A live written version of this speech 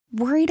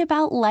Worried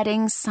about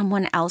letting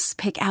someone else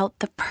pick out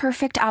the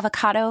perfect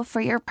avocado for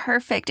your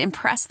perfect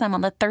impress them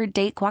on the third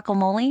date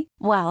guacamole?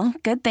 Well,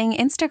 good thing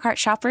Instacart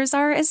shoppers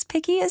are as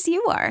picky as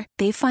you are.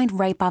 They find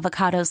ripe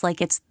avocados like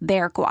it's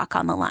their guac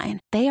on the line.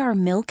 They are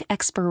milk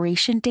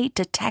expiration date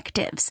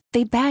detectives.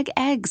 They bag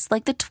eggs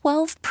like the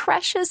 12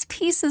 precious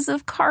pieces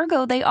of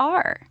cargo they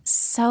are.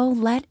 So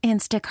let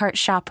Instacart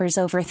shoppers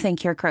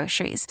overthink your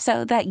groceries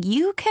so that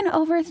you can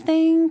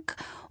overthink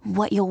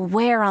what you'll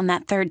wear on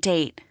that third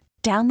date.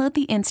 Download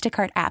the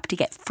Instacart app to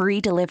get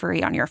free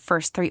delivery on your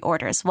first 3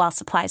 orders while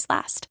supplies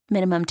last.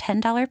 Minimum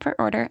 $10 per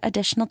order.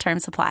 Additional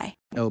terms apply.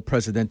 El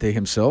Presidente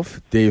himself,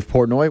 Dave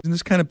Portnoy. Isn't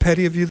this kind of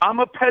petty of you? I'm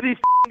a petty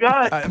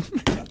guy.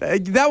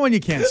 That one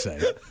you can't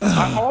say.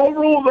 All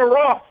rules are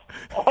off.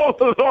 All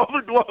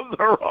the gloves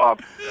are off.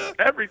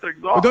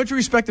 Everything's off. Well, don't you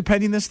respect the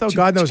pettiness, though?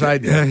 God knows I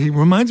do. Yeah, he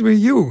reminds me of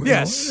you.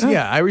 Yes,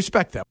 yeah, I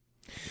respect that.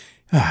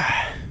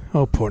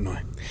 Oh,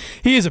 Portnoy.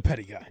 He is a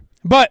petty guy.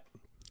 But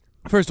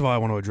first of all, I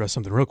want to address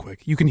something real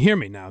quick. You can hear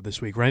me now this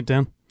week, right,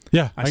 Dan?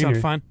 Yeah, I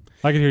sound fine?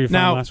 I could hear you fine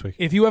now, last week.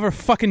 If you ever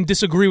fucking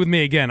disagree with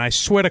me again, I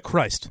swear to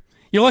Christ,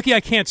 you're lucky I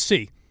can't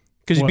see,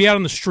 because you'd be out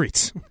on the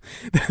streets.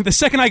 The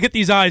second I get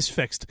these eyes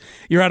fixed,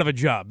 you're out of a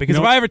job. Because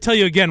if I ever tell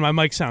you again my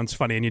mic sounds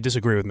funny and you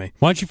disagree with me.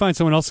 Why don't you find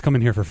someone else to come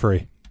in here for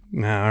free?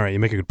 Nah, all right, you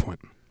make a good point.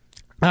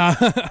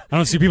 I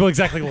don't see people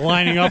exactly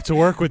lining up to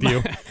work with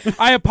you.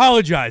 I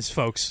apologize,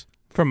 folks,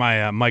 for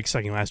my mic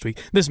sucking last week.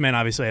 This man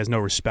obviously has no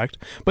respect,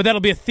 but that'll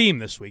be a theme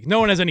this week. No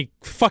one has any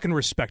fucking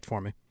respect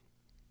for me.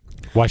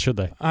 Why should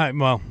they?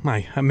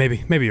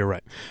 Maybe you're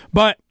right.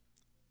 But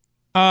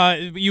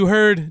you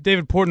heard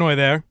David Portnoy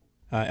there,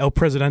 El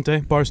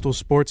Presidente, Barstool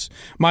Sports,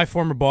 my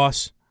former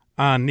boss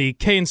on the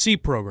K&C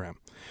program.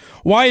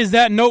 Why is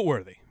that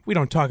noteworthy? We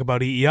don't talk about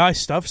EEI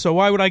stuff, so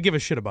why would I give a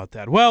shit about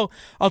that? Well,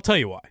 I'll tell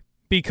you why.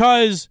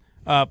 Because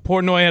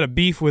Portnoy had a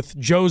beef with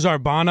Joe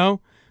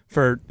Zarbano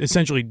for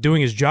essentially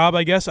doing his job,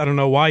 I guess. I don't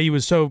know why he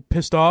was so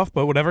pissed off,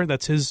 but whatever,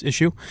 that's his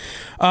issue.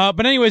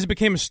 But anyways, it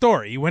became a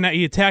story.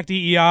 He attacked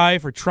EEI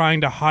for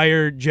trying to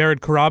hire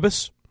Jared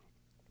Carrabis.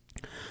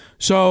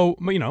 So,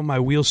 my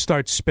wheels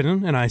start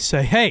spinning, and I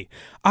say, hey,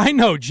 I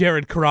know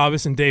Jared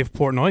Carrabis and Dave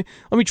Portnoy.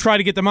 Let me try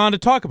to get them on to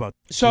talk about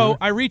it. So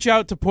I reach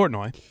out to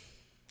Portnoy,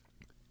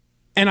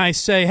 and I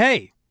say,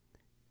 hey,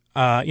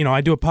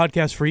 I do a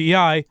podcast for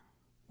EEI.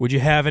 Would you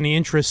have any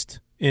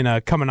interest in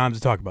coming on to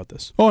talk about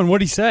this? Oh, and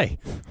what'd he say?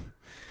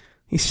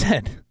 He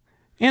said,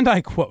 and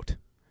I quote,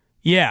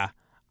 yeah,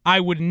 I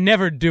would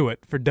never do it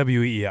for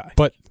WEEI.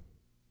 But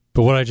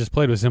what I just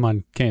played was him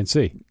on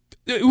KNC.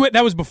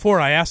 That was before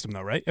I asked him,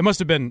 though, right? He must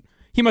have been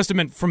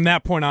from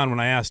that point on when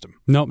I asked him.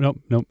 Nope.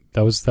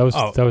 That was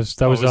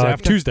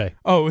Tuesday.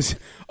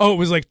 It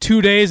was like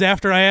 2 days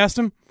after I asked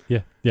him?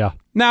 Yeah.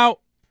 Now,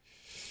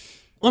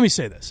 let me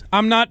say this.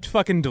 I'm not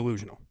fucking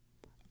delusional.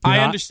 I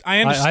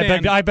understand.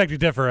 I beg to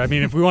differ. I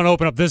mean, if we want to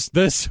open up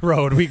this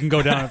road, we can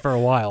go down it for a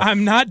while.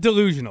 I'm not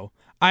delusional.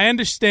 I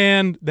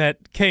understand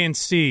that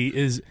KNC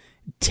is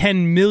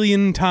 10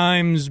 million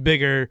times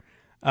bigger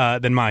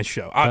than my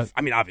show.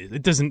 Obviously,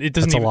 it doesn't.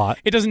 That's a lot.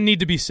 It doesn't need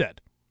to be said.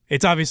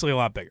 It's obviously a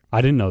lot bigger.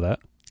 I didn't know that.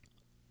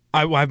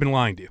 I've been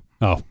lying to you.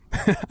 Oh,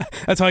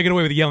 that's how I get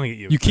away with yelling at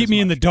you. You keep me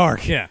in the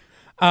dark. Yeah.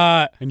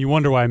 And you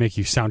wonder why I make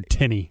you sound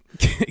tinny.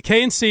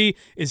 KNC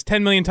is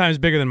 10 million times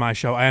bigger than my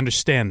show. I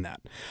understand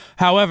that.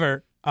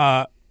 However,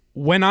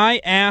 when I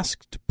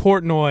asked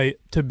Portnoy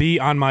to be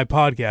on my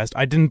podcast,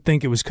 I didn't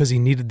think it was because he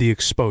needed the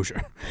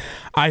exposure.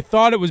 I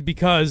thought it was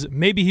because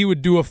maybe he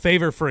would do a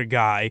favor for a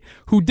guy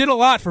who did a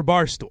lot for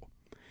Barstool.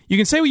 You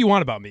can say what you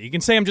want about me. You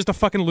can say I'm just a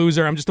fucking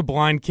loser. I'm just a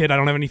blind kid. I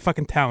don't have any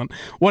fucking talent.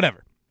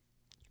 Whatever.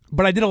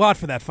 But I did a lot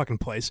for that fucking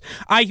place.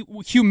 I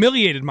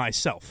humiliated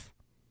myself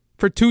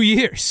for 2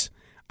 years.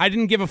 I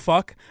didn't give a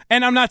fuck.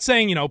 And I'm not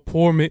saying,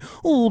 poor me.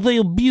 Oh, they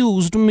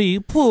abused me.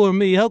 Poor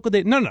me. How could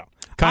they? No.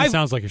 Kind of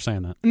sounds like you're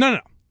saying that. No.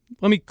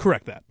 Let me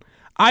correct that.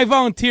 I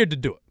volunteered to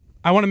do it.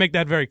 I want to make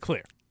that very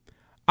clear.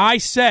 I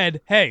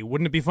said, hey,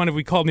 wouldn't it be funny if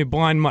we called me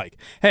Blind Mike?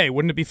 Hey,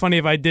 wouldn't it be funny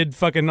if I did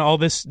fucking all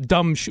this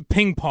dumb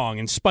ping pong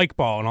and spike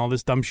ball and all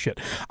this dumb shit?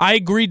 I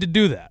agreed to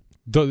do that.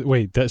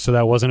 Wait, so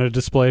that wasn't a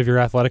display of your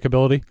athletic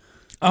ability?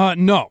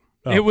 No.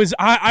 Oh. It was.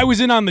 I was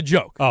in on the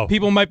joke. Oh.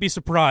 People might be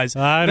surprised.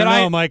 I don't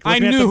know, Mike.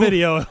 Looking at the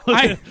video,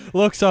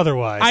 looks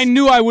otherwise. I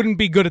knew I wouldn't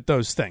be good at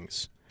those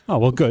things. Oh,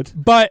 well, good.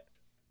 But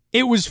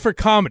it was for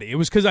comedy. It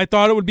was because I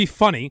thought it would be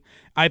funny.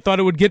 I thought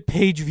it would get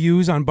page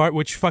views on Bart,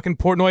 which fucking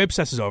Portnoy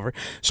obsesses over.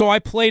 So I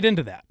played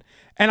into that.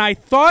 And I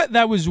thought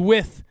that was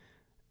with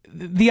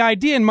the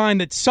idea in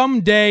mind that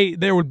someday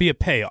there would be a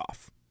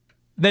payoff.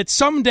 That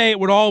someday it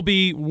would all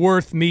be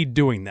worth me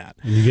doing that.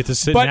 And you get to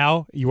sit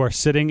now. You are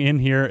sitting in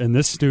here in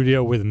this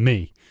studio with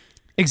me.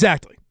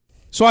 Exactly.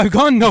 So I've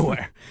gone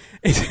nowhere.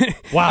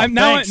 Wow.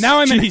 Now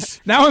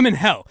I'm in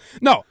hell.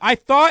 No, I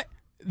thought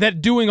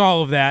that doing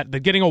all of that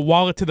getting a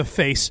wallet to the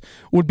face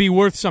would be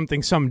worth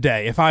something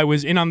someday if I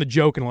was in on the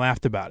joke and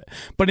laughed about it.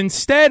 But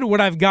instead,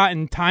 what I've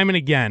gotten time and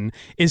again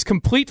is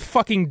complete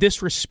fucking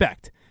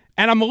disrespect.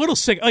 And I'm a little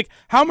sick. Like,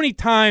 how many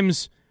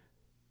times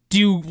do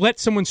you let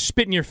someone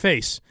spit in your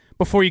face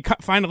before you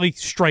finally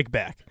strike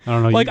back. I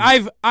don't know. Like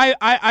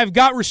I've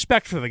got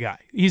respect for the guy.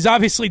 He's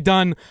obviously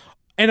done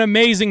an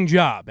amazing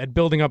job at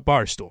building up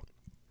Barstool.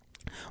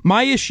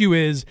 My issue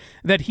is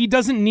that he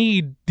doesn't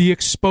need the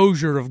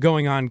exposure of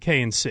going on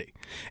KNC.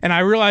 And I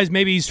realize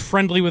maybe he's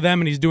friendly with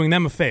them and he's doing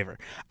them a favor.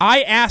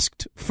 I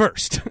asked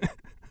first.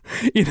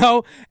 You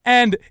know,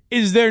 and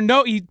is there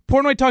no...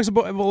 Portnoy talks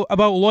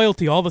about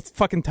loyalty all the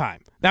fucking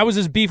time. That was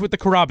his beef with the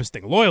Carabas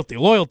thing. Loyalty,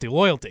 loyalty,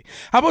 loyalty.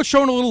 How about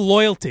showing a little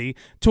loyalty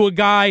to a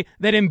guy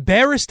that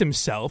embarrassed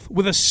himself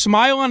with a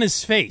smile on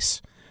his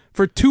face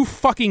for 2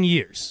 fucking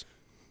years?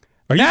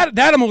 That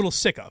I'm a little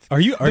sick of.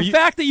 The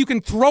fact that you can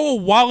throw a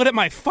wallet at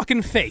my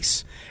fucking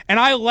face and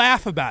I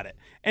laugh about it.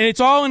 And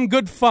it's all in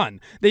good fun.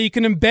 That you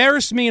can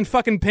embarrass me in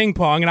fucking ping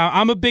pong, and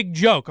I'm a big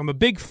joke. I'm a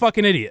big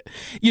fucking idiot.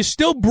 You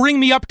still bring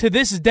me up to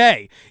this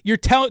day. You're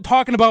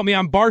talking about me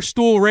on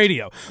Barstool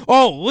Radio.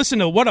 Oh, listen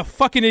to what a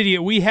fucking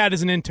idiot we had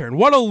as an intern.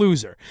 What a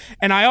loser.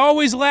 And I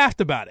always laughed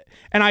about it.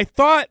 And I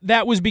thought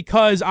that was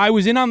because I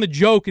was in on the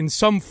joke in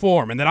some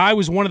form, and that I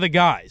was one of the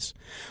guys.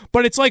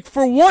 But it's like,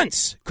 for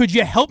once, could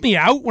you help me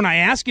out when I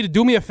ask you to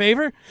do me a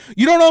favor?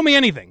 You don't owe me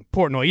anything,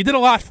 Portnoy. You did a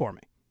lot for me.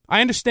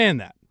 I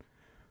understand that.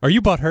 Are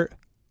you butthurt?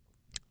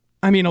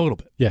 I mean, a little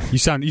bit. Yeah, you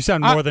sound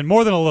more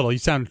than a little. You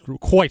sound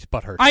quite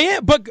butthurt. I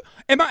am, but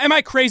am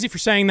I crazy for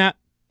saying that?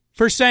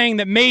 For saying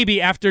that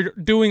maybe after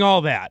doing all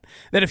that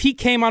if he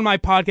came on my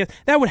podcast,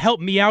 that would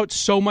help me out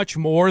so much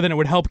more than it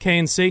would help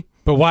KNC?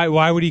 But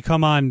why would he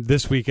come on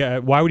this week?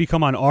 Why would he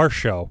come on our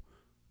show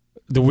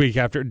the week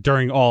after,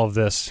 during all of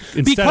this,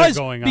 instead of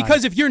going on?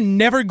 Because if you're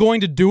never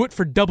going to do it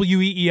for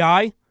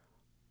WEEI...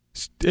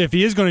 If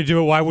he is going to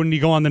do it, why wouldn't he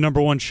go on the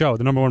number one show,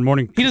 the number one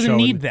morning show? He doesn't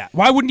need that.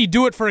 Why wouldn't he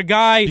do it for a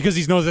guy? Because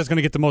he knows that's going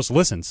to get the most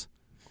listens.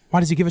 Why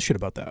does he give a shit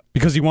about that?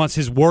 Because he wants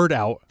his word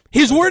out.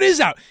 His word is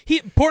out.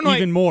 Portnoy,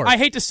 even more. I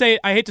hate to say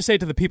it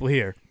to the people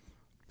here.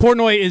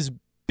 Portnoy is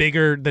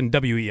bigger than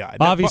WEI.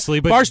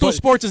 Obviously, but Barstool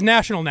Sports is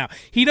national now.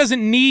 He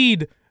doesn't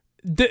need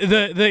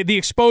the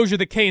exposure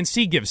that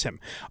KNC gives him.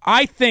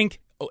 I think,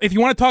 if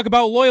you want to talk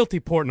about loyalty,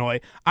 Portnoy,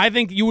 I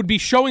think you would be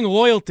showing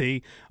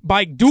loyalty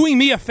by doing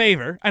me a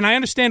favor, and I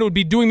understand it would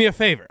be doing me a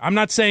favor. I'm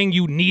not saying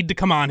you need to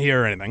come on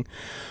here or anything,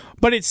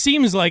 but it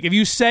seems like if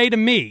you say to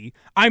me,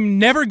 I'm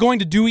never going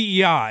to do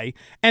EEI,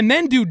 and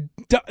then do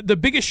the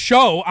biggest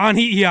show on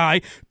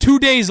EEI 2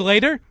 days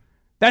later,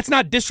 that's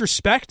not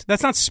disrespect?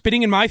 That's not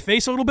spitting in my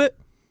face a little bit?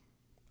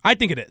 I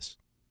think it is.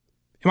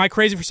 Am I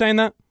crazy for saying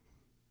that?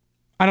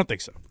 I don't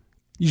think so.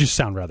 You just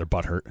sound rather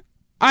butthurt.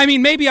 I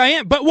mean, maybe I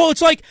am, but, well,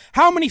 it's like,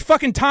 how many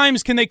fucking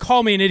times can they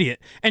call me an idiot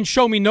and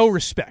show me no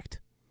respect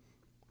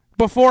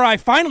before I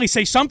finally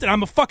say something?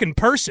 I'm a fucking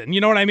person,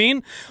 you know what I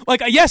mean?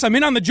 Like, yes, I'm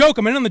in on the joke,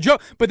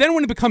 but then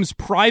when it becomes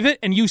private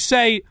and you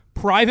say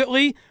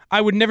privately,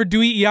 I would never do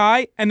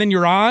EEI, and then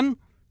you're on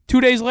 2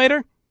 days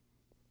later,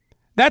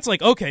 that's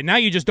like, okay, now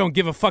you just don't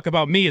give a fuck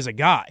about me as a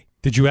guy.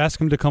 Did you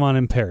ask him to come on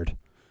Impaired?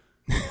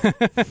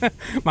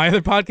 My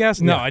other podcast?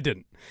 No, Yeah. I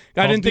didn't.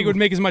 I didn't think it would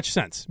make as much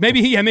sense.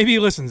 Maybe he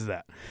listens to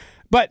that.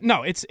 But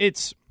no, it's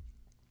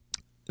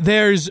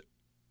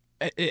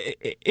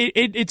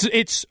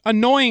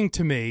annoying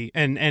to me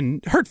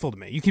and hurtful to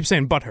me. You keep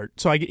saying butthurt,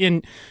 so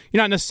you're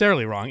not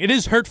necessarily wrong. It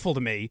is hurtful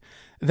to me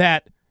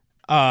that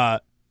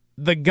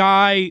the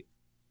guy,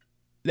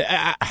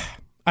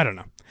 I don't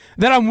know,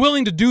 that I'm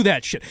willing to do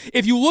that shit.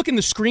 If you look in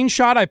the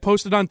screenshot I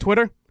posted on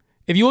Twitter,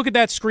 if you look at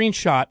that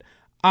screenshot,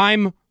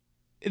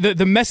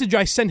 the message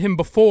I sent him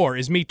before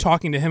is me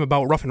talking to him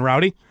about Rough and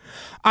Rowdy.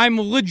 I'm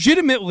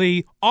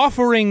legitimately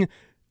offering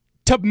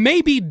to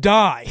maybe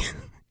die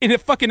in a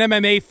fucking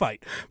MMA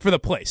fight for the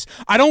place.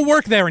 I don't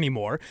work there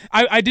anymore.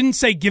 I didn't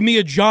say, give me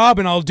a job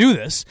and I'll do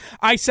this.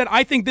 I said,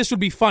 I think this would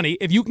be funny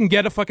if you can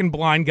get a fucking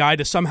blind guy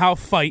to somehow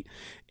fight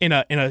in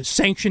a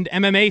sanctioned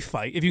MMA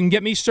fight. If you can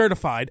get me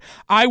certified,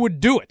 I would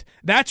do it.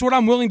 That's what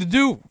I'm willing to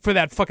do for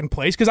that fucking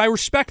place because I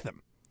respect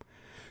them.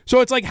 So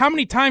it's like, how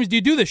many times do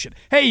you do this shit?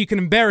 Hey, you can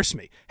embarrass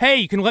me. Hey,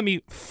 you can let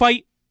me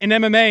fight in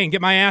MMA and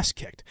get my ass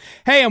kicked.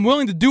 Hey, I'm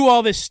willing to do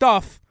all this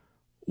stuff.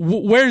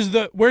 Where's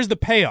the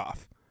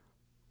payoff?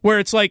 Where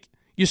it's like,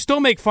 you still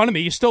make fun of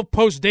me. You still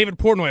post David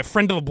Portnoy, a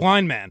friend of the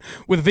blind man,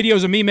 with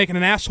videos of me making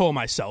an asshole of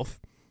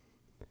myself.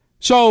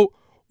 So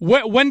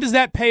when does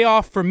that pay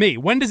off for me?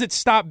 When does it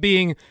stop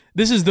being,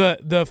 this is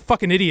the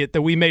fucking idiot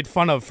that we made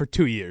fun of for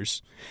 2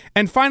 years,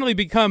 and finally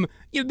become,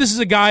 this is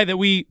a guy that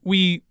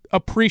we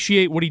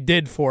appreciate what he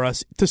did for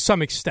us to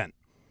some extent.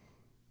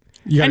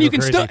 And you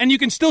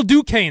can still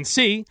do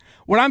KNC.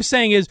 What I'm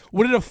saying is,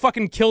 would it have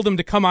fucking killed him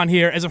to come on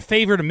here as a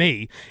favor to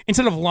me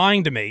instead of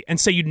lying to me and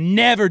say you'd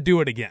never do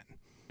it again,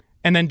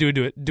 and then do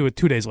it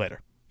 2 days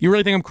later? You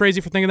really think I'm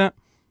crazy for thinking that?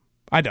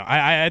 I don't.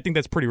 I think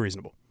that's pretty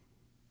reasonable.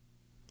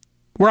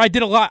 Where I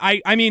did a lot.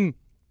 I mean,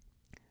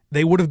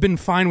 they would have been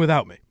fine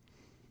without me.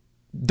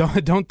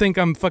 Don't think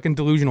I'm fucking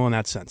delusional in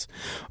that sense.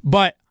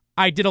 But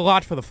I did a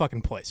lot for the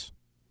fucking place.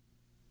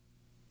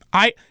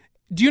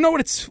 Do you know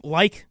what it's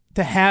like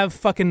to have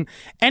fucking,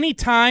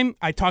 anytime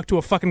I talk to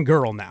a fucking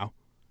girl now,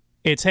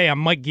 It's, hey, I'm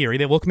Mike Geary.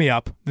 They look me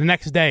up. The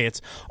next day,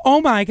 it's,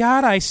 oh, my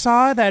God, I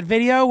saw that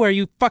video where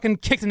you fucking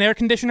kicked an air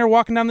conditioner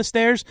walking down the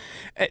stairs.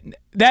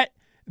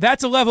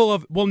 That's a level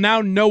of, well,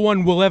 now no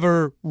one will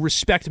ever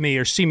respect me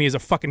or see me as a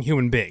fucking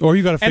human being. Or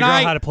you got to figure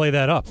out how to play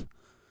that up.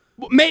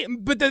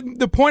 But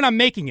the point I'm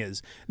making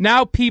is,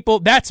 now people,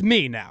 that's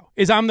me now,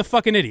 is I'm the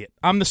fucking idiot.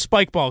 I'm the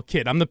spike ball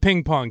kid. I'm the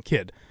ping pong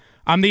kid.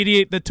 I'm the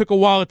idiot that took a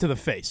wallet to the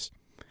face.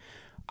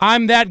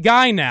 I'm that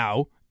guy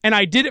now, and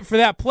I did it for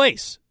that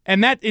place.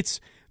 And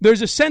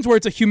there's a sense where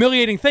it's a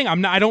humiliating thing.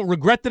 I don't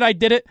regret that I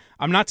did it.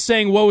 I'm not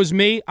saying woe is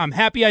me. I'm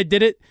happy I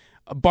did it.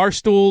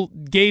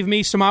 Barstool gave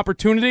me some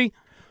opportunity.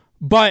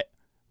 But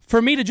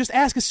for me to just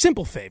ask a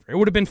simple favor, it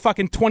would have been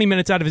fucking 20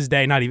 minutes out of his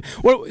day, not even.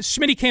 Well,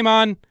 Smitty came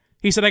on.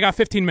 He said, I got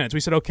 15 minutes. We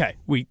said, okay.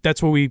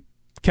 That's what we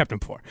kept him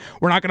for.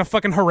 We're not going to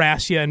fucking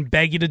harass you and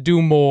beg you to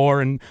do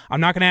more, and I'm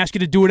not going to ask you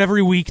to do it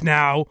every week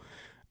now.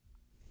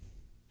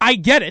 I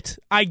get it.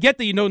 I get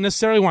that you don't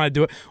necessarily want to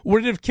do it.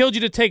 Would it have killed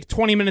you to take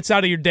 20 minutes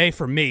out of your day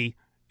for me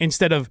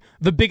instead of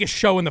the biggest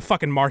show in the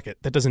fucking market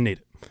that doesn't need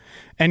it?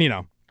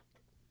 And,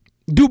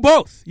 do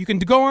both. You can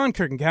go on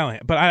Kirk and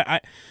Callahan,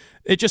 but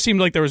it just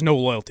seemed like there was no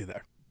loyalty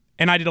there.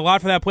 And I did a lot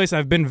for that place, and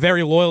I've been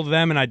very loyal to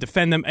them, and I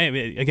defend them.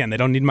 Again, they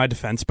don't need my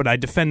defense, but I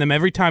defend them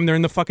every time they're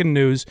in the fucking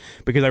news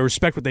because I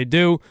respect what they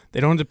do. They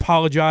don't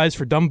apologize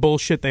for dumb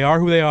bullshit. They are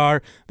who they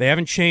are. They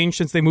haven't changed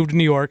since they moved to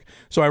New York,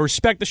 so I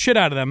respect the shit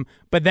out of them,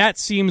 but that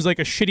seems like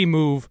a shitty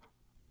move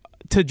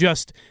to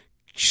just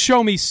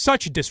show me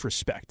such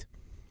disrespect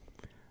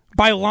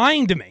by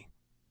lying to me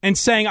and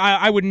saying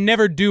I would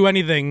never do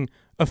anything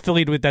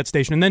affiliated with that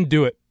station and then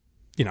do it,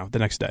 the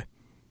next day.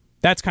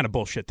 That's kind of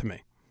bullshit to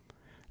me.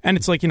 And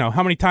it's like,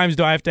 how many times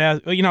do I have to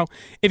ask?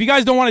 If you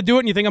guys don't want to do it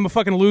and you think I'm a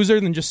fucking loser,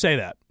 then just say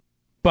that.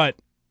 But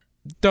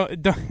don't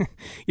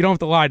you don't have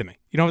to lie to me.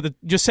 You don't have to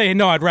just say,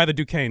 no, I'd rather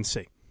do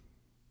K&C.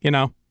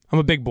 I'm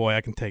a big boy.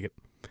 I can take it.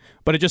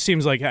 But it just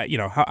seems like,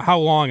 how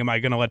long am I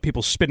going to let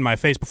people spit in my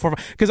face before?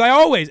 Because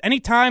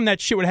anytime that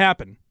shit would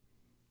happen,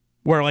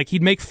 where like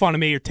he'd make fun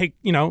of me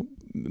or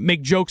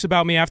make jokes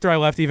about me after I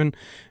left even,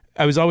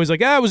 I was always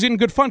like, it was getting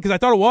good fun because I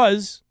thought it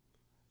was.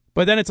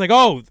 But then it's like,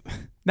 oh,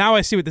 now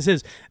I see what this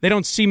is. They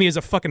don't see me as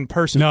a fucking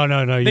person.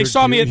 No. They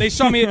saw me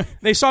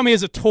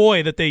as a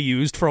toy that they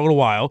used for a little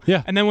while.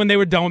 Yeah. And then when they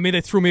were done with me,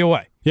 they threw me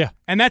away. Yeah.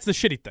 And that's the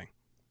shitty thing.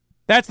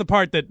 That's the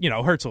part that,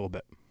 hurts a little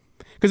bit.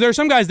 Because there are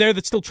some guys there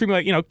that still treat me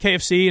like,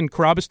 KFC and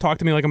Carabas talk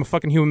to me like I'm a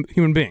fucking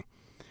human being.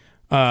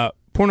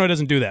 Porno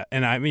doesn't do that.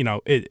 And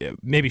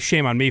maybe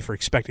shame on me for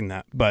expecting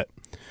that. But,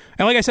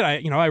 and like I said,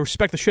 I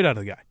respect the shit out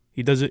of the guy.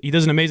 He does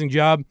an amazing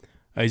job.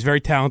 He's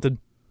very talented.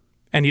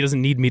 And he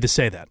doesn't need me to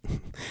say that.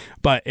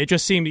 But it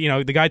just seemed,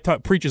 the guy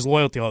preaches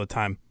loyalty all the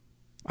time.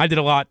 I did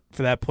a lot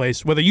for that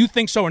place. Whether you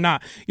think so or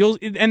not,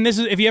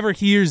 if he ever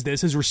hears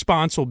this, his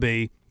response will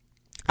be,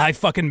 I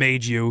fucking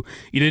made you.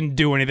 You didn't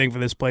do anything for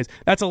this place.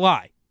 That's a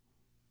lie.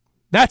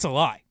 That's a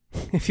lie.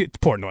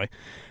 Portnoy.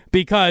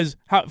 Because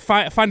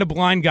find a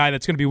blind guy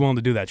that's going to be willing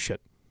to do that shit.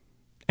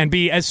 And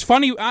be as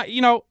funny, I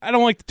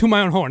don't like to toot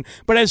my own horn,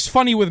 but as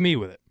funny with me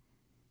with it.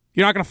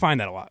 You're not going to find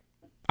that a lot.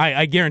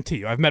 I guarantee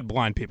you. I've met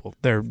blind people.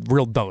 They're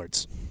real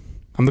dullards.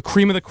 I'm the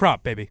cream of the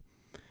crop, baby.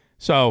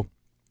 So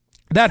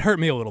that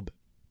hurt me a little bit.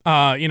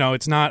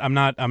 It's not. I'm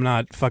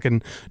not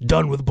fucking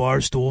done with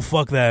Barstool.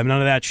 Fuck them. None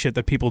of that shit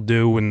that people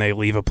do when they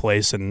leave a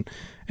place and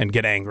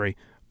get angry.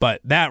 But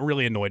that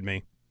really annoyed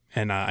me,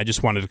 and I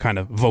just wanted to kind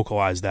of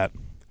vocalize that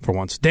for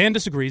once. Dan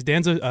disagrees.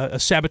 Dan's a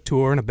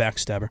saboteur and a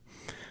backstabber.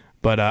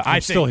 But I'm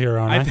still here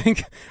on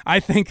it. I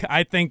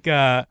think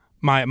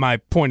my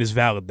point is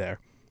valid there.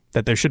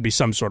 That there should be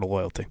some sort of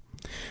loyalty.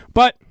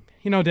 But,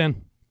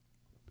 Dan,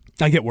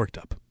 I get worked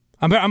up.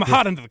 I'm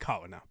hot under the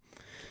collar now.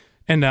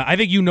 And I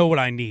think you know what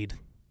I need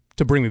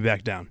to bring me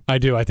back down. I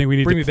do. I think we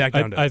need bring me back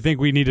down. I think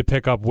we need to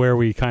pick up where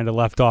we kind of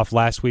left off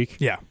last week.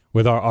 Yeah.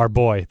 With our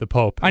boy, the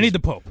Pope. I need the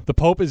Pope. The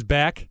Pope is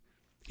back.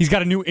 He's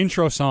got a new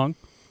intro song.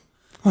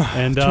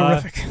 And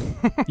terrific.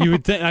 you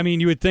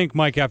would think,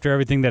 Mike, after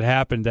everything that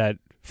happened, that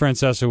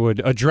Francesa would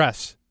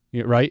address,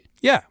 right?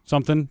 Yeah.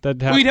 Something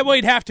that happened. Well,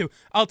 he'd have to.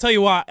 I'll tell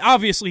you why.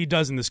 Obviously, he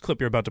does in this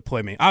clip you're about to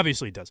play me.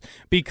 Obviously, he does.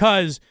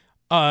 Because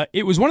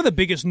it was one of the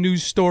biggest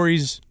news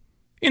stories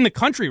in the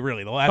country,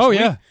 really, the last week.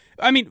 Yeah.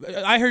 I mean,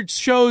 I heard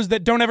shows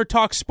that don't ever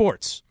talk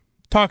sports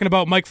talking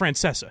about Mike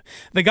Francesa.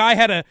 The guy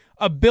had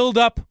a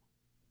build-up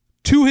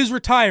to his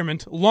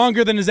retirement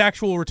longer than his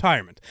actual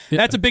retirement. Yeah.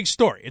 That's a big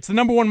story. It's the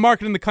number one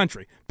market in the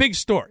country. Big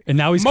story. And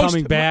now he's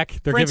coming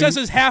back.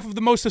 Francesa's half of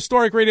the most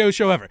historic radio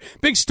show ever.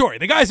 Big story.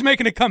 The guy's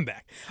making a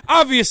comeback.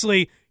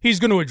 Obviously, he's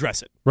going to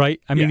address it.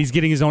 Right? I mean, he's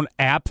getting his own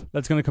app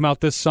that's going to come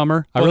out this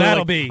summer. Well,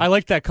 that'll be... I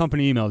like that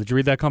company email. Did you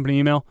read that company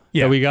email?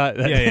 Yeah. That we got?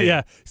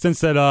 Yeah. Since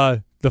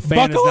that... The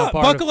fan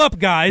buckle up,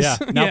 guys. Yeah,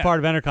 now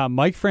part of Entercom.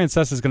 Mike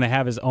Francesa is going to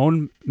have his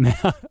own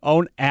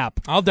app.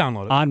 I'll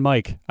download it. On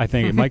Mike, I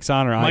think. Mike's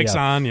on or on? Mike's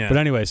on, yeah. But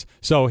anyways,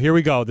 so here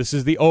we go. This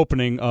is the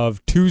opening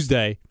of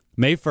Tuesday,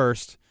 May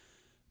 1st,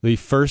 the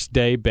first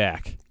day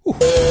back. You'll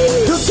get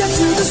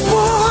to the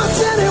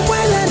sports any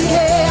way that he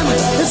can.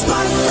 It's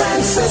Mike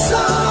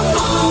Francesa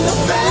on the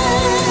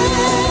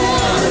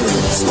fan.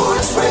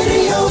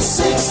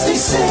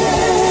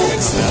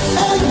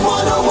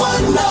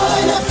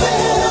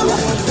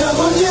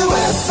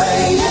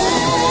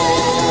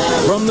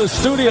 the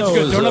studios.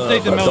 That's good. Don't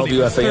update the melody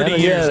for 30 WFAN.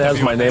 years, Yeah, it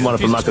has my name on it,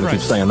 but I'm not going to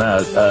keep saying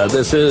that.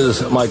 This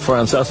is Mike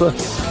Francesa,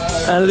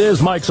 and it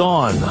is Mike's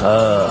On.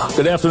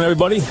 Good afternoon,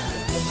 everybody.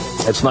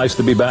 It's nice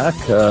to be back.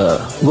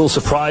 A little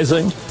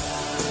surprising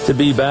to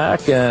be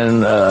back,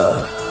 and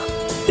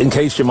in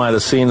case you might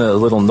have seen a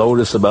little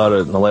notice about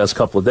it in the last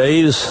couple of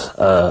days,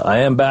 I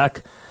am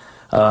back.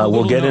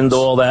 We'll get into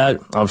all that.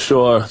 I'm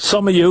sure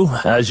some of you,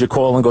 as you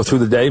call and go through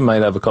the day,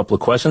 might have a couple of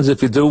questions.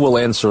 If you do, we'll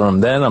answer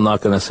them then. I'm not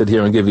going to sit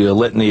here and give you a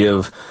litany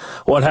of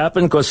what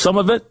happened, because some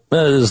of it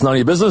is none of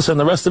your business, and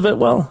the rest of it,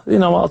 well,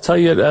 I'll tell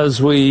you it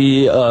as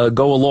we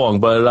go along.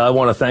 But I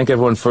want to thank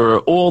everyone for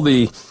all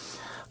the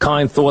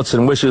kind thoughts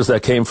and wishes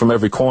that came from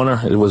every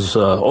corner. It was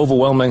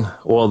overwhelming,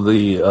 all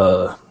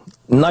the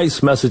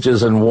nice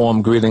messages and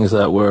warm greetings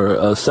that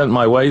were sent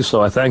my way,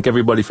 so I thank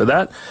everybody for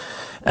that.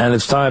 And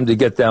it's time to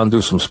get down and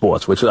do some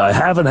sports, which I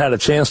haven't had a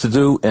chance to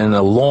do in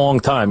a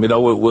long time. It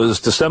was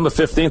December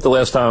 15th the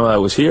last time I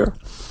was here.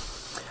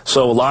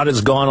 So a lot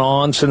has gone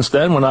on since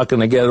then. We're not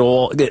going to get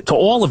to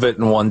all of it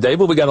in one day,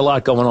 but we got a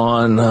lot going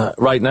on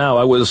right now.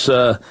 I was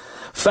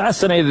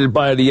fascinated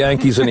by the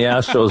Yankees and the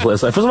Astros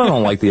last night. First of all, I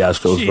don't like the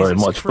Astros very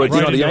much, but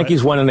the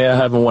Yankees went in there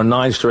having won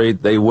 9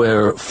 straight. They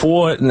were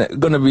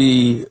going to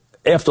be,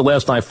 after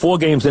last night, 4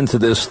 games into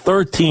this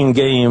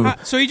 13-game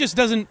so he just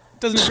doesn't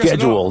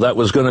schedule that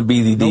was going to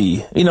be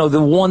the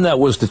one that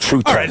was the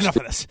true test. All right, enough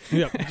of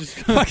this.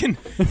 Fucking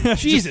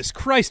Jesus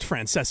Christ,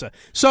 Francesa.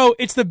 So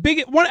it's the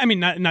biggest one. I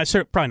mean,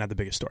 probably not the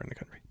biggest story in the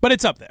country, but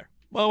it's up there.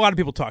 Well, a lot of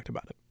people talked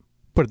about it.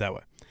 Put it that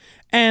way.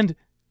 And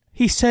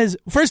he says,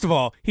 first of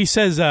all,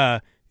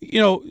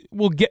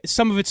 we'll get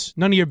some of it's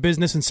none of your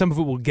business, and some of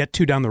it we'll get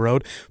to down the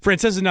road.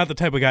 Francesa is not the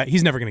type of guy.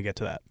 He's never going to get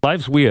to that.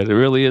 Life's weird. It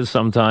really is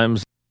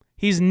sometimes.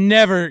 He's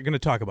never going to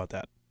talk about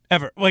that.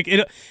 Ever.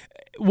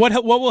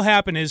 What will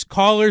happen is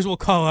callers will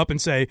call up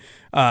and say,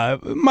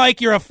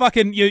 Mike, you're a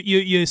fucking,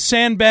 you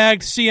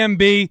sandbagged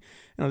CMB.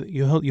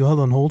 You held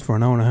on hold for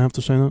an hour and a half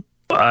to say that?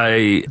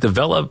 I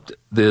developed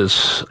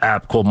this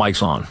app called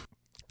Mike's On.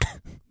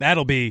 That's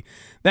going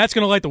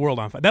to light the world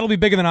on fire. That'll be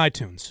bigger than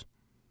iTunes.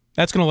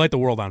 That's going to light the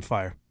world on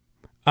fire.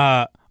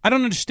 I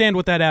don't understand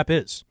what that app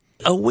is.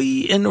 Are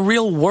we in the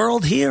real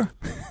world here?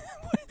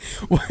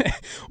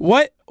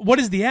 What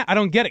is the app? I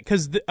don't get it,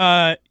 because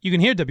you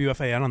can hear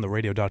WFAN on the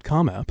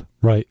radio.com app.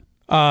 Right.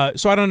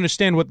 So I don't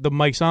understand what the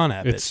Mike's On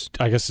app is.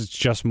 I guess it's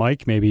just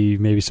Mike,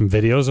 maybe some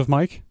videos of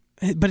Mike.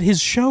 But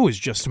his show is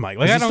just Mike.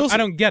 I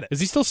don't get it.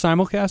 Is he still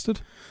simulcasted?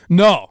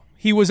 No.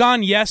 He was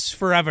on Yes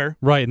Forever.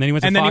 Right, and then he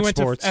went to Fox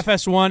Sports. To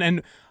FS1,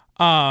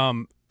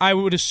 and I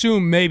would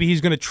assume maybe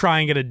he's going to try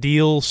and get a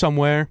deal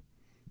somewhere.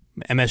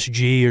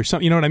 MSG or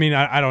something, you know what I mean?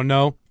 I don't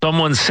know.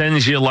 Someone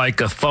sends you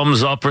like a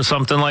thumbs up or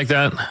something like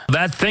that.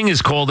 That thing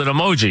is called an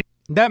emoji.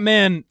 That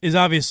man is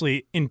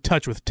obviously in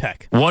touch with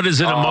tech. What is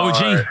an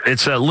emoji?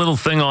 It's that little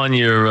thing on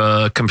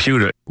your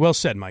computer. Well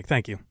said, Mike.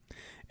 Thank you.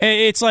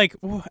 It's like,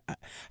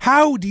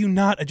 how do you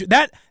not...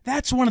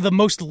 That's one of the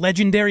most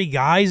legendary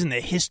guys in the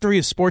history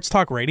of sports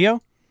talk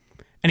radio,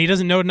 and he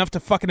doesn't know enough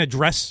to fucking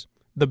address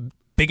the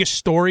biggest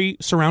story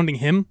surrounding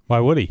him? Why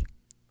would he?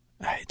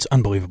 It's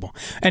unbelievable.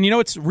 And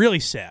what's really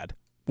sad,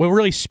 what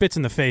really spits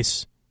in the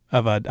face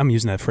of I'm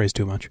using that phrase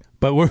too much,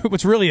 but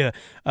what's really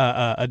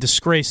a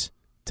disgrace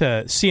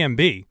to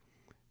CMB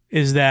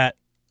is that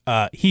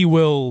he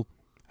will,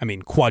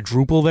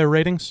 quadruple their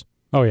ratings.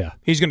 Oh, yeah.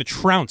 He's going to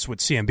trounce what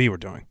CMB were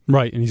doing.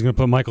 Right, and he's going to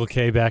put Michael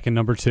Kay back in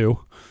number 2.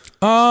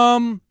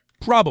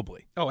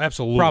 Probably. Oh,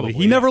 absolutely. Probably,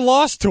 he never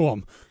lost to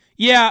him.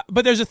 Yeah,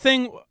 but there's a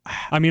thing.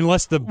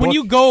 Unless the book, when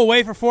you go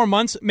away for 4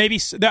 months, maybe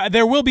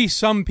there will be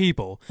some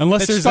people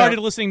that started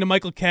listening to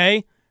Michael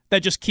Kay that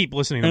just keep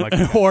listening to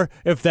Michael Kay. Or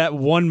if that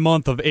 1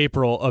 month of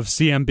April of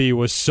CMB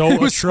was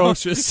so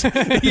atrocious.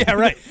 Yeah,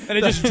 right. And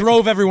it just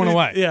drove everyone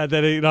away. Yeah,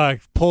 that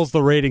it pulls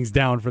the ratings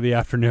down for the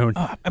afternoon.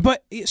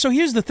 But so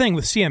here's the thing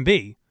with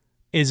CMB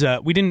is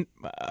we didn't.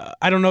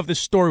 I don't know if this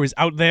story was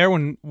out there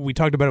when we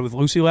talked about it with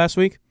Lucy last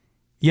week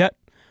yet,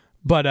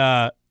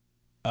 but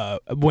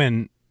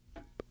when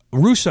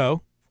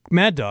Russo,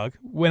 Mad Dog,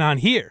 went on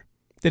here,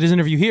 did his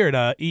interview here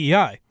at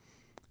EEI,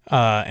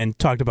 and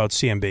talked about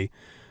CMB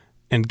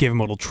and gave him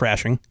a little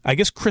trashing. I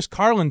guess Chris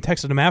Carlin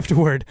texted him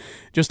afterward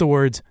just the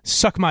words,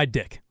 "suck my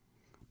dick,"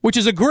 which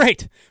is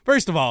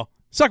first of all,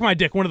 suck my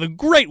dick, one of the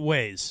great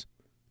ways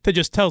to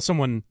just tell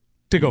someone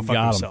to go fuck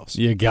themselves.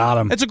 You got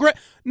him. It's a great...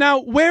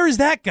 Now, where is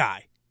that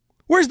guy?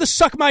 Where's the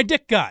suck my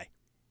dick guy?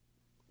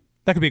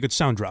 That could be a good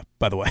sound drop,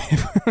 by the way.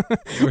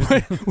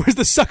 Where's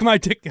the suck my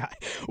dick guy?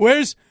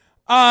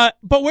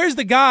 But where's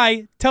the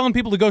guy telling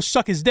people to go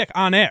suck his dick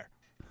on air?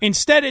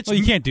 Instead, it's... Well,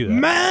 you can't do that.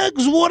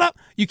 Mags, what up?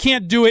 You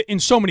can't do it in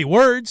so many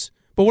words,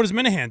 but what does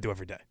Minahan do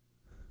every day?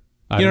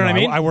 You know what I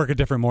mean? I work a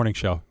different morning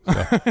show.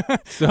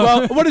 So.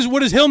 Well, what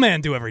does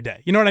Hillman do every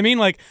day? You know what I mean?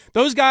 Like,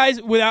 those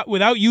guys,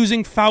 without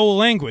using foul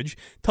language,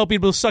 tell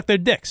people to suck their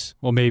dicks.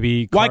 Well,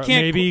 maybe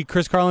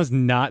Chris Carlin's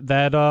not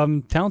that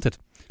talented.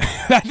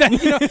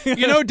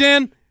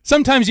 Dan,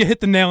 sometimes you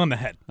hit the nail on the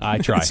head. I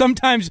try.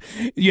 Sometimes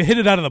you hit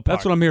it out of the park.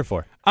 That's what I'm here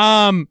for.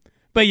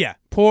 But yeah,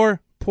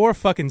 poor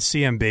fucking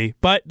CMB.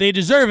 But they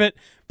deserve it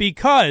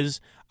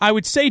because I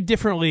would say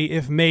differently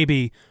if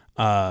maybe,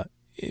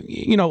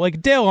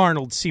 like Dale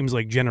Arnold seems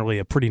like generally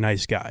a pretty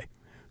nice guy.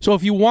 So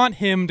if you want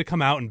him to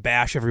come out and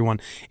bash everyone,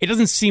 it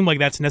doesn't seem like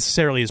that's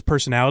necessarily his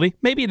personality.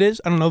 Maybe it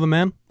is. I don't know the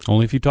man.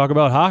 Only if you talk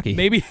about hockey.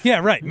 Maybe, yeah,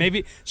 right.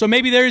 Maybe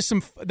there is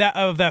some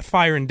of that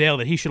fire in Dale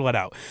that he should let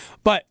out.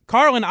 But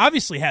Carlin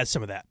obviously has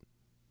some of that.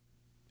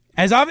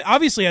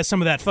 Obviously has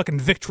some of that fucking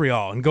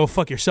vitriol and go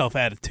fuck yourself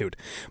attitude.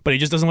 But he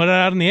just doesn't let it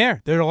out in the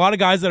air. There are a lot of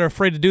guys that are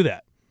afraid to do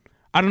that.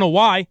 I don't know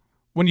why.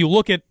 When you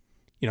look at,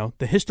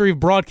 the history of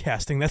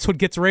broadcasting, that's what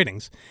gets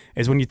ratings,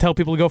 is when you tell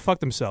people to go fuck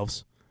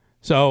themselves.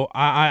 So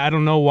I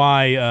don't know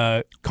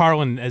why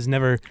Carlin has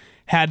never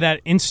had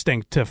that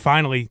instinct to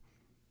finally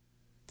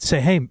say,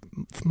 hey,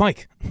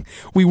 Mike,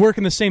 we work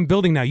in the same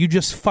building now. You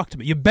just fucked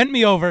me. You bent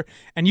me over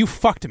and you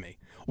fucked me.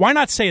 Why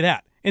not say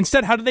that?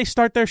 Instead, how do they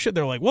start their shit?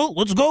 They're like, well,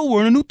 let's go.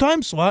 We're in a new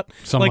time slot.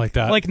 Something like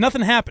that. Like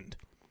nothing happened.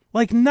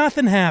 Like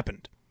nothing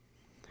happened.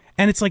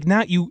 And it's like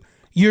now you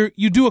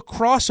do a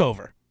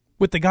crossover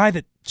with the guy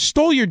that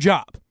stole your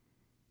job.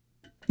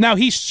 Now,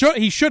 he should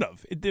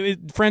have.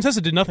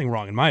 Francesa did nothing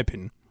wrong, in my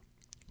opinion.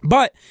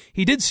 But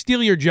he did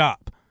steal your job,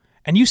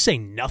 and you say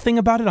nothing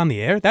about it on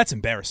the air? That's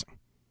embarrassing.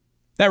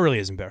 That really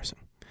is embarrassing.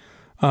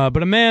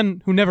 But a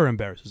man who never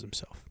embarrasses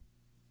himself,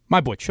 my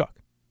boy Chuck.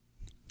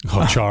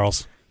 Oh,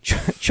 Charles.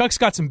 Chuck's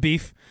got some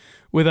beef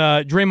with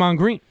Draymond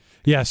Green.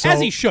 Yeah, so, as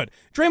he should.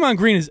 Draymond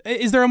Green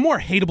is there a more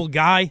hateable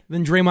guy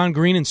than Draymond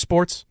Green in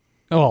sports?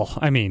 Oh,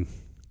 I mean,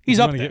 he's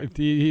up there.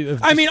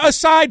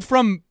 Aside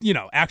from,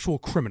 actual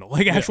criminal,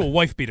 like actual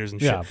wife beaters and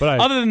shit. Yeah,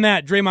 but other than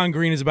that, Draymond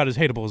Green is about as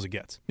hateable as it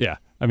gets. Yeah.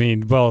 I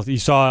mean, well, you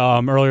saw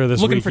earlier this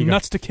week. Looking for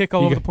nuts to kick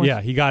all over the place? Yeah,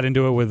 he got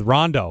into it with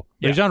Rondo.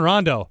 Yeah. Rajon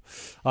Rondo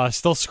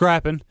still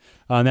scrapping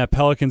on that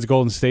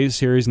Pelicans-Golden State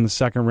series in the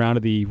second round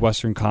of the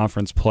Western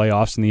Conference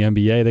playoffs in the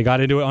NBA. They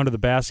got into it under the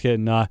basket,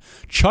 and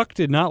Chuck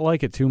did not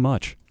like it too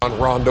much. On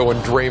Rondo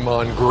and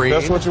Draymond Green.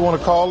 That's what you want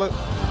to call it?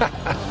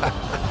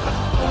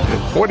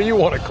 What do you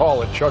want to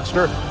call it,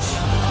 Chuckster?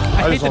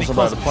 I just want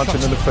somebody to punch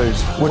him in the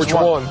face. Which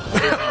one?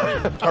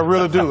 I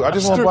really do. I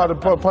just want somebody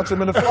to punch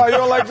him in the face. Why you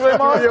don't like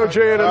Draymond? Yo,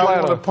 Jay in Atlanta. I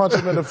want to punch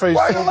him in the face.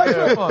 Why you don't like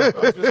Draymond?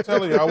 I'm just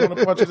telling you, I want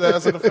to punch his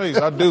ass in the face.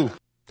 I do.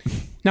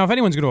 Now, if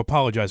anyone's going to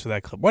apologize for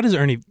that clip, why does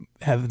Ernie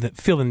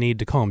feel the need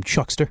to call him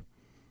Chuckster?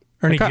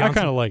 Ernie Johnson? I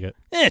kind of like it.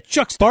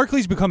 Chuckster.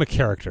 Barkley's become a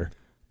character.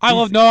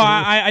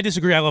 I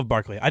disagree. I love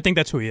Barkley. I think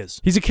that's who he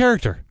is. He's a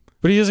character,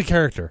 but he is a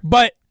character.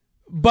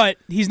 But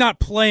he's not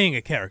playing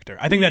a character.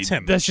 I think that's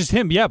him. That's just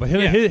him. Yeah, but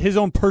his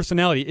own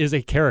personality is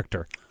a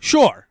character.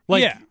 Sure.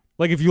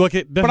 Like if you look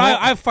at,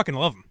 I fucking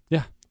love him.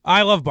 Yeah,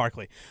 I love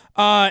Barkley.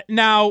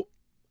 Now,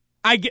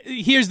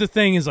 here's the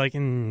thing: is like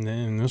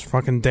in this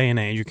fucking day and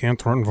age, you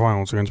can't threaten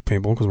violence against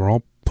people because we're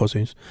all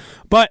pussies.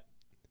 But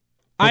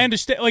I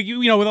understand, like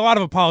with a lot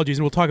of apologies,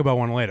 and we'll talk about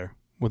one later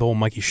with old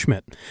Mikey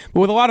Schmidt. But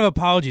with a lot of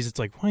apologies, it's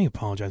like, why do you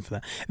apologize for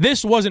that?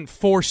 This wasn't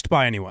forced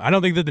by anyone. I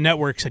don't think that the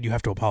network said you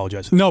have to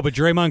apologize for that. No, but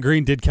Draymond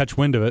Green did catch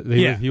wind of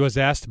it. He was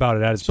asked about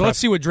it at his So let's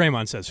see what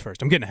Draymond says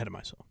first. I'm getting ahead of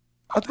myself.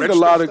 I think a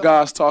lot of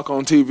guys talk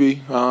on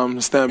TV,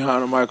 stand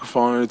behind a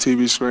microphone and a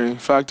TV screen.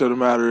 Fact of the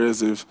matter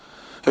is,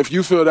 if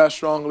you feel that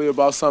strongly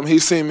about something,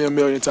 he's seen me a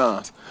million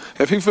times.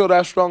 If he feel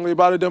that strongly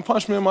about it, then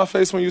punch me in my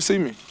face when you see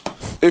me.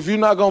 If you're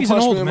not going to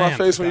punch me in my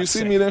face when you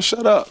see me, then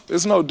shut up.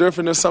 It's no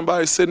different than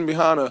somebody sitting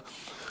behind a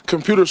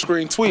computer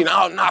screen tweeting,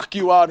 I'll knock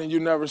you out, and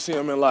you never see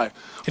him in life.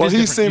 Well,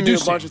 he's seen me a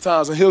bunch of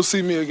times, and he'll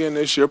see me again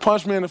this year.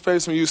 Punch me in the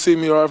face when you see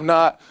me, or if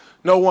not,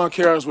 no one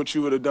cares what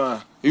you would have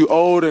done. You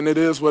old, and it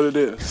is what it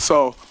is.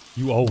 So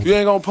you old. If you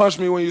ain't going to punch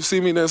me when you see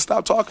me, then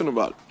stop talking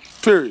about it.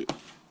 Period.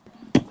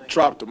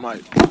 Drop the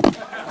mic.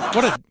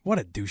 What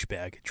a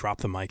douchebag. Drop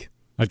the mic.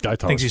 I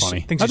thought it was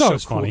funny. I thought it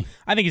was funny.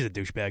 I think he's a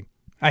douchebag.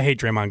 I hate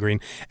Draymond Green.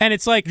 And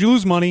it's like, did you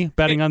lose money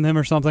betting on him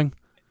or something?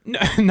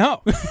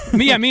 No.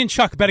 Me and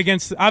Chuck bet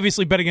against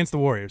the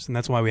Warriors, and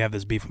that's why we have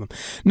this beef with them.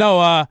 No,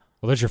 well,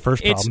 that's your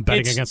first problem,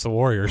 betting against the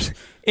Warriors.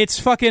 It's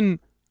fucking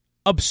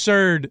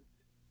absurd.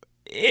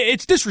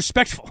 It's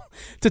disrespectful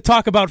to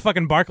talk about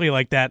fucking Barkley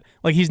like that,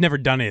 like he's never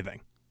done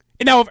anything.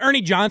 And now, if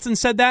Ernie Johnson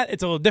said that,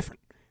 it's a little different.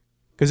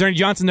 Because Ernie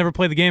Johnson never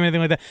played the game or anything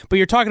like that. But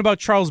you're talking about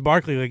Charles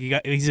Barkley like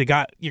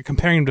you're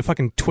comparing him to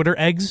fucking Twitter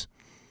eggs.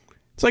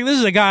 It's like, this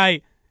is a guy,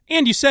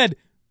 and you said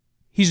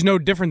he's no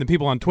different than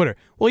people on Twitter.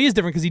 Well, he is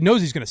different because he knows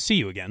he's going to see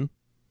you again.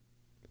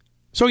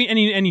 So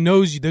he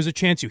knows there's a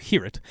chance you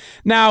hear it.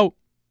 Now,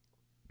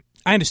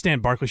 I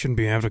understand Barkley shouldn't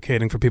be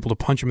advocating for people to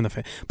punch him in the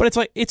face, but it's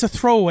like, it's a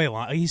throwaway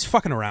line. He's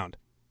fucking around.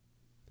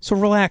 So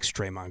relax,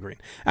 Draymond Green.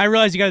 I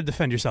realize you got to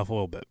defend yourself a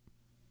little bit,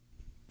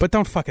 but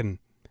don't fucking.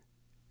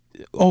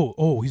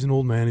 Oh, he's an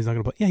old man. He's not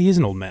going to punch. Yeah, he is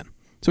an old man.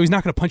 So he's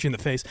not going to punch you in the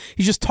face.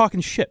 He's just talking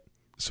shit.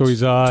 So he's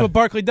that's what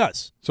Barkley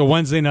does. So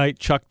Wednesday night,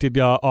 Chuck did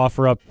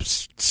offer up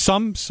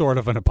some sort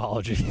of an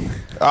apology.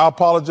 I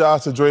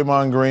apologize to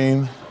Draymond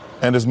Green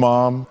and his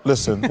mom.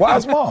 Listen, why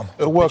his mom?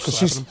 Well, because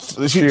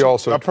she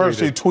also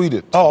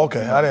tweeted. Oh,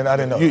 okay. I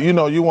didn't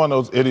know. You one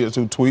of those idiots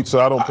who tweet,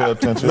 so I don't pay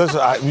attention. Listen,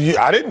 I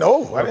didn't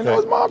know. I didn't know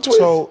his mom tweeted.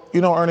 So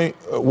Ernie,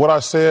 what I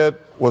said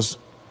was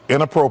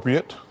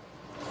inappropriate.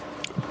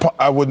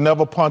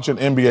 punch an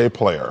NBA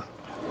player.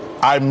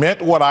 I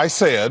meant what I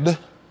said,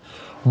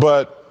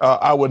 but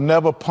I would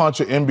never punch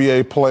an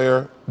NBA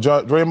player.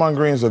 Draymond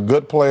Green's a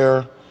good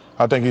player.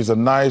 I think he's a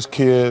nice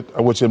kid.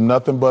 I wish him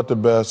nothing but the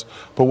best.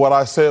 But what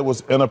I said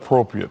was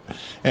inappropriate.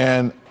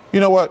 And you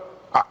know what?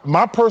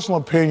 My personal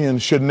opinion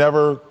should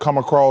never come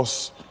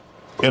across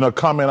in a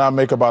comment I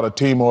make about a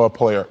team or a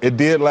player. It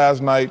did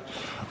last night.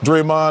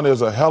 Draymond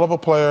is a hell of a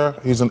player.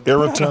 He's an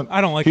irritant.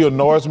 I don't like He it.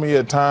 annoys me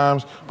at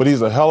times, but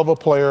he's a hell of a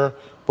player.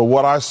 But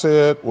what I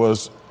said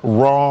was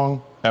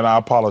wrong, and I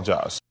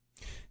apologize.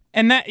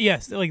 And that,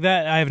 yes, like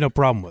that, I have no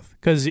problem with,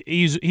 because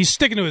he's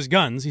sticking to his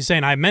guns. He's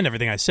saying I meant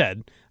everything I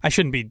said. I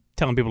shouldn't be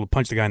telling people to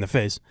punch the guy in the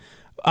face.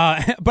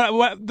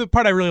 But the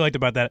part I really liked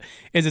about that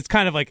is it's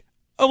kind of like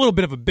a little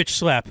bit of a bitch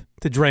slap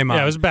to Draymond.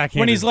 Yeah, it was a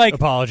backhanded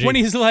apology. When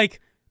he's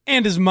like,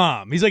 and his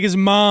mom. He's like, his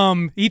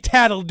mom, he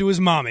tattled to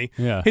his mommy.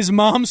 Yeah. His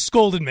mom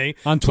scolded me.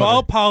 On So Twitter. I'll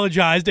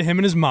apologize to him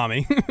and his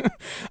mommy.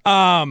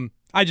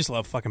 I just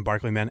love fucking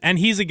Barkley, man. And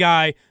he's a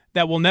guy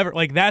that will never,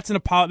 like, that's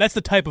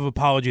the type of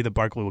apology that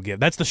Barkley will give.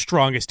 That's the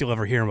strongest you'll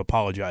ever hear him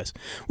apologize.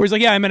 Where he's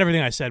like, yeah, I meant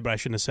everything I said, but I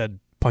shouldn't have said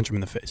punch him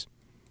in the face.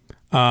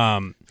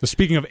 So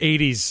speaking of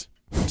 80s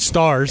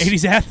stars.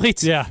 80s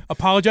athletes, yeah,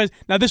 apologize.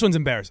 Now, this one's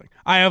embarrassing.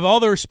 I have all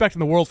the respect in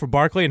the world for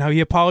Barkley and how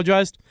he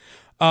apologized.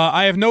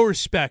 I have no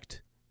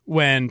respect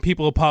when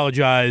people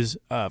apologize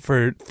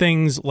for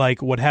things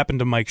like what happened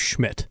to Mike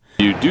Schmidt.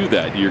 You do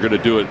that, you're going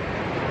to do it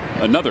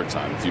another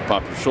time. If you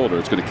pop your shoulder,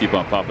 it's going to keep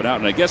on popping out.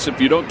 And I guess if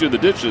you don't do the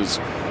dishes,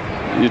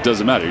 it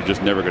doesn't matter. You're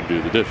just never going to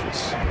do the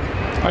dishes.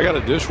 I got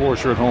a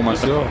dishwasher at home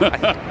myself.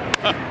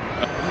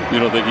 You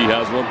don't think he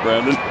has one,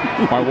 Brandon?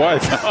 My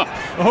wife.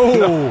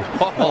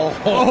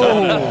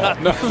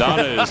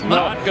 Donna is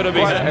not going to be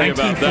happy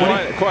about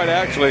that. Quite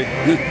actually.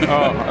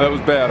 That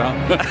was bad,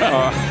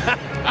 huh?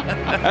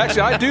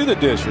 Actually, I do the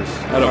dishes.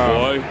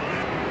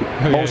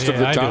 Attaboy. Most of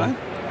the time.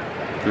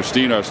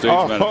 Christine, our stage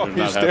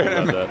manager, is not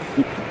happy about that.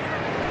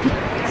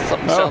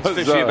 Something sounds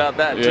fishy about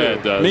that, too. Yeah,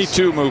 it does. Me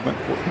Too movement.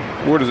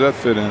 Where does that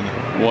fit in?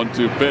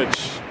 1-2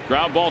 pitch.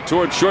 Ground ball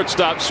toward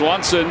shortstop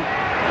Swanson.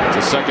 It's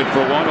a second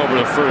for one over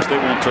to first. They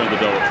won't turn the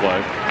double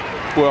play.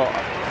 Well,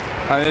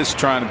 I was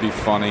trying to be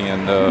funny,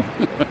 and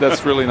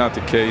that's really not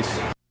the case.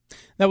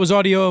 That was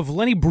audio of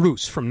Lenny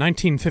Bruce from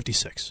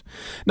 1956.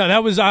 Now,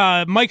 that was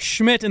Mike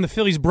Schmidt and the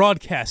Phillies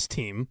broadcast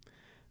team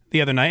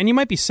the other night. And you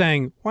might be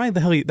saying, why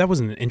the hell, that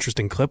wasn't an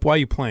interesting clip. Why are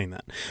you playing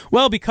that?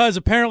 Well, because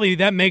apparently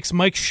that makes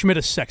Mike Schmidt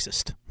a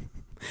sexist.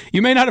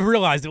 You may not have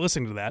realized it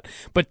listening to that,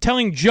 but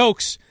telling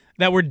jokes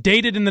that were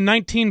dated in the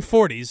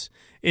 1940s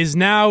is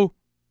now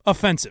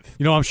offensive.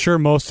 You know, I'm sure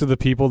most of the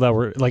people that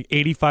were, like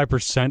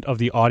 85% of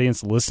the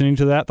audience listening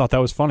to that thought that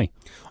was funny.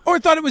 Or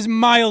thought it was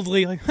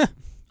mildly like,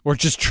 or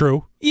just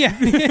true.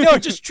 Yeah, or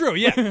just true,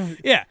 yeah.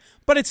 Yeah.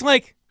 But it's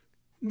like,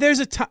 there's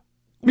a time.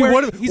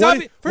 He's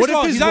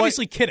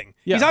obviously kidding.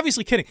 Yeah. He's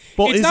obviously kidding.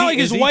 Well, it's not like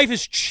his wife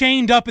is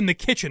chained up in the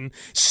kitchen,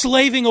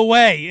 slaving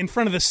away in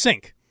front of the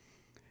sink.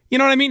 You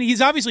know what I mean?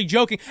 He's obviously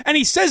joking, and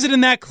he says it in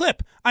that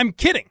clip. I'm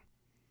kidding.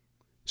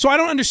 So I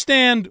don't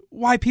understand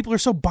why people are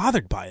so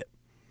bothered by it.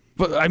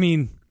 But, I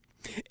mean,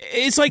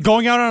 it's like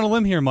going out on a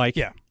limb here, Mike.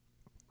 Yeah.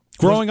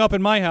 Growing up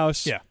in my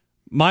house, yeah,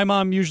 my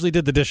mom usually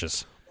did the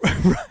dishes.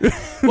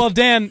 Well,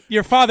 Dan,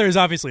 your father is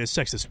obviously a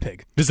sexist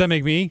pig. Does that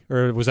make me,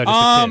 or was I just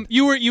a kid?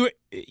 You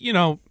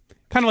were,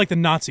 kind of like the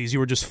Nazis. You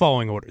were just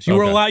following orders. You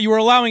were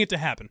allowing it to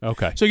happen.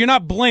 Okay. So you're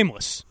not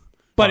blameless,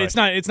 but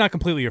right. it's not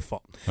completely your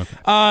fault.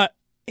 Okay.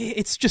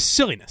 It's just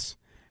silliness.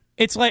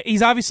 It's like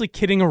he's obviously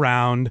kidding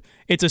around.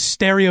 It's a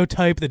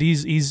stereotype that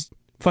he's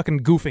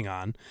fucking goofing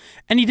on,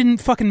 and he didn't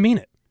fucking mean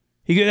it.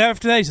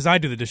 After that, he says, "I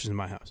do the dishes in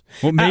my house."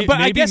 Well,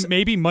 I guess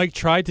maybe Mike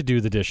tried to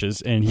do the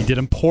dishes and he did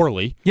them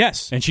poorly.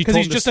 Yes, and because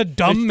he's just a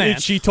dumb man.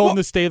 And she told him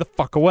to stay the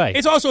fuck away.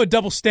 It's also a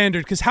double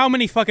standard because how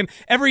many fucking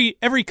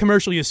every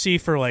commercial you see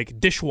for like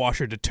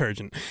dishwasher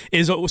detergent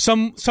is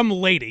some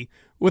lady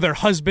with her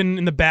husband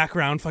in the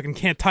background fucking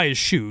can't tie his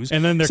shoes,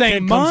 and then their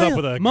saying, kid comes up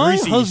with a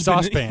greasy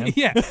saucepan.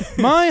 Yeah,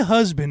 my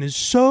husband is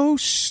so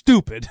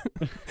stupid.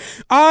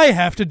 I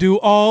have to do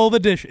all the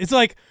dishes. It's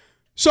like,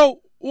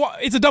 so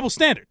it's a double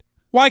standard.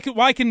 Why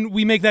can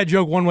we make that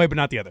joke one way but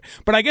not the other?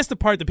 But I guess the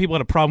part that people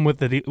had a problem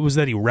with was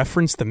that he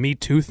referenced the Me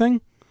Too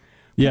thing.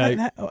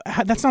 Yeah,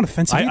 that's not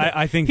offensive.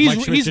 I think Mike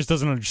Schmidt just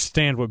doesn't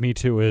understand what Me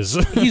Too is.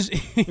 He's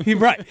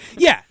right.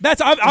 Yeah, that's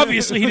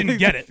obviously he didn't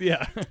get it.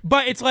 Yeah,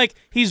 but it's like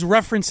he's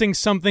referencing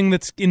something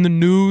that's in the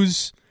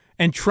news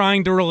and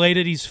trying to relate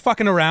it. He's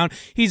fucking around.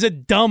 He's a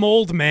dumb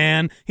old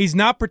man. He's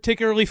not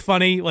particularly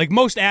funny. Like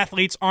most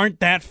athletes aren't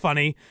that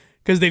funny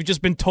because they've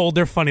just been told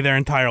they're funny their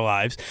entire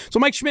lives. So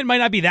Mike Schmidt might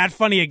not be that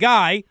funny a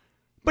guy,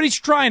 but he's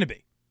trying to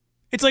be.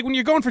 It's like when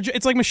you're going for...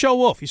 It's like Michelle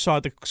Wolf. You saw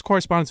at the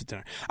correspondence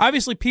dinner.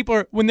 Obviously, people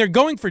are... When they're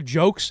going for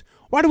jokes,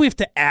 why do we have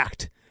to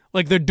act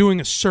like they're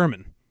doing a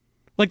sermon?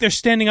 Like they're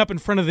standing up in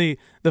front of the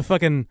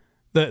fucking...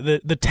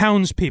 The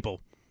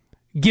townspeople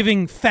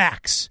giving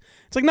facts.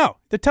 It's like, no,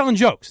 they're telling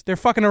jokes. They're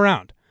fucking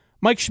around.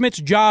 Mike Schmidt's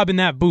job in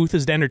that booth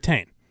is to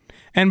entertain.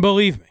 And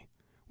believe me,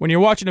 when you're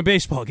watching a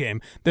baseball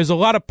game, there's a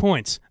lot of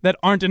points that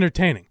aren't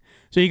entertaining.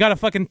 So you got to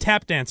fucking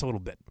tap dance a little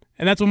bit.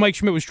 And that's what Mike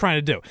Schmidt was trying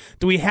to do.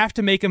 Do we have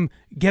to make him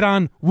get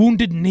on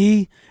Wounded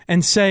Knee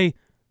and say,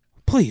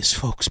 please,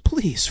 folks,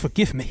 please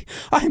forgive me.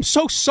 I am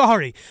so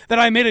sorry that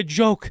I made a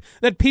joke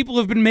that people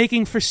have been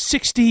making for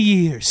 60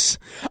 years.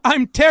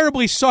 I'm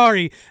terribly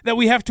sorry that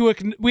we have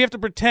to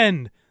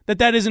pretend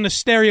that isn't a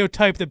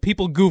stereotype that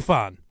people goof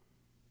on.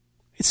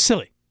 It's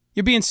silly.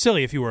 You're being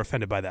silly if you were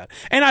offended by that.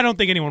 And I don't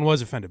think anyone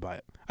was offended by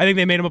it. I think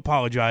they made him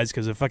apologize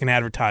because of fucking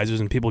advertisers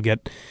and people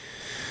get,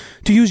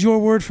 to use your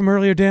word from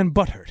earlier, Dan,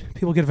 butthurt.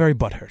 People get very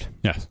butthurt.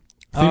 Yes.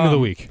 Theme of the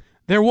week.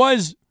 There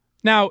was,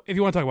 now, if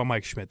you want to talk about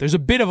Mike Schmidt, there's a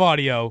bit of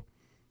audio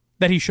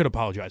that he should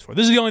apologize for.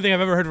 This is the only thing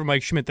I've ever heard from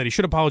Mike Schmidt that he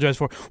should apologize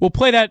for. We'll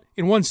play that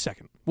in 1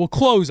 second. We'll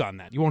close on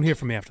that. You won't hear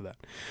from me after that.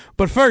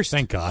 But first...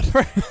 Thank God.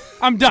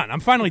 I'm done.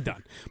 I'm finally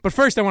done. But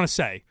first I want to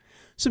say,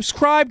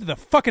 subscribe to the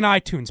fucking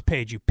iTunes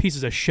page, you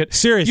pieces of shit.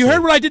 Seriously. You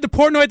heard what I did to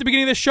Portnoy at the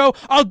beginning of this show?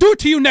 I'll do it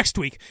to you next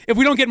week if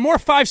we don't get more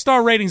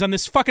 5-star ratings on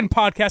this fucking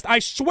podcast. I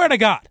swear to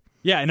God.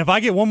 Yeah, and if I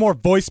get one more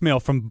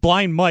voicemail from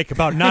Blind Mike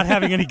about not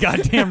having any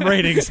goddamn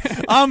ratings,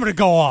 I'm going to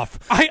go off.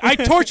 I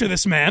torture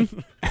this man,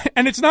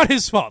 and it's not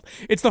his fault.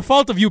 It's the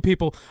fault of you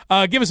people.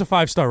 Give us a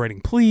 5-star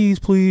rating. Please,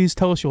 please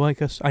tell us you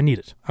like us. I need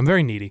it. I'm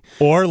very needy.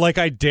 Or like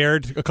I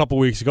dared a couple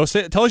weeks ago,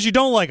 tell us you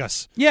don't like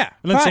us. Yeah,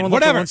 and then fine,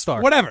 whatever, 1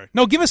 star. whatever.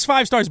 No, give us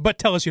 5 stars, but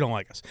tell us you don't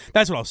like us.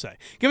 That's what I'll say.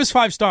 Give us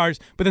 5 stars,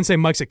 but then say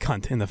Mike's a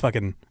cunt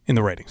in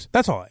the ratings.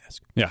 That's all I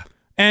ask. Yeah.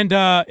 And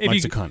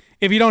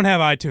if you don't have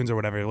iTunes or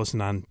whatever,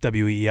 listen on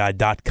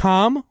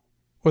WEEI.com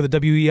or the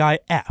WEEI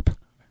app.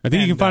 I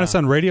think you can find us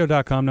on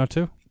radio.com now,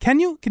 too. Can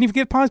you? Can you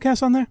get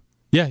podcasts on there?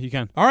 Yeah, you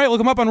can. All right, look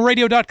them up on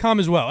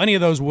radio.com as well. Any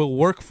of those will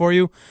work for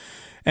you.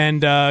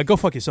 And go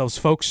fuck yourselves,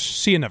 folks.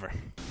 See you never.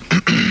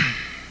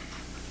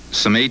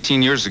 Some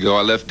 18 years ago,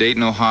 I left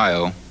Dayton,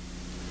 Ohio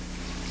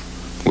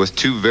with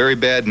 2 very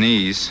bad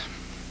knees.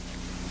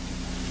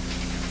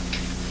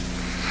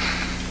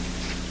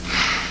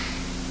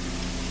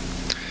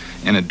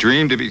 And a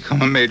dream to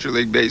become a Major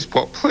League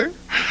Baseball player.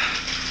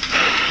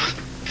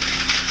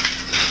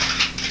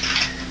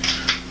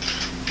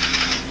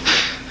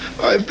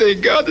 I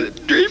thank God that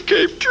the dream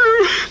came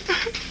true.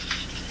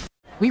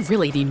 We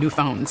really need new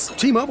phones.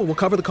 T-Mobile will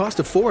cover the cost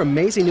of 4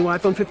 amazing new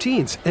iPhone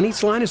 15s, and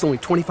each line is only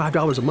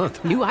 $25 a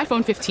month. New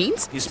iPhone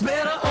 15s? It's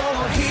better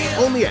over here.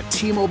 Only at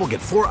T-Mobile,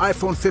 get 4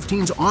 iPhone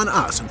 15s on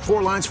us and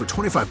 4 lines for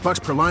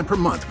 $25 per line per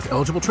month with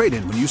eligible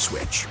trade-in when you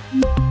switch.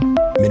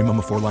 Minimum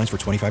of 4 lines for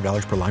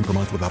 $25 per line per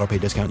month with autopay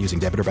discount using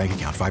debit or bank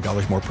account.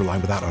 $5 more per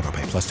line without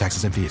autopay, plus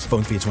taxes and fees.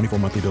 Phone fee at 24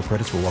 monthly bill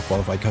credits for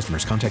well-qualified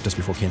customers. Contact us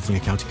before canceling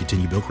account to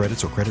continue bill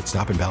credits or credit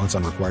stop and balance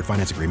on required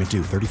finance agreement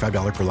due.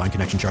 $35 per line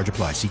connection charge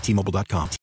applies. See T-Mobile.com.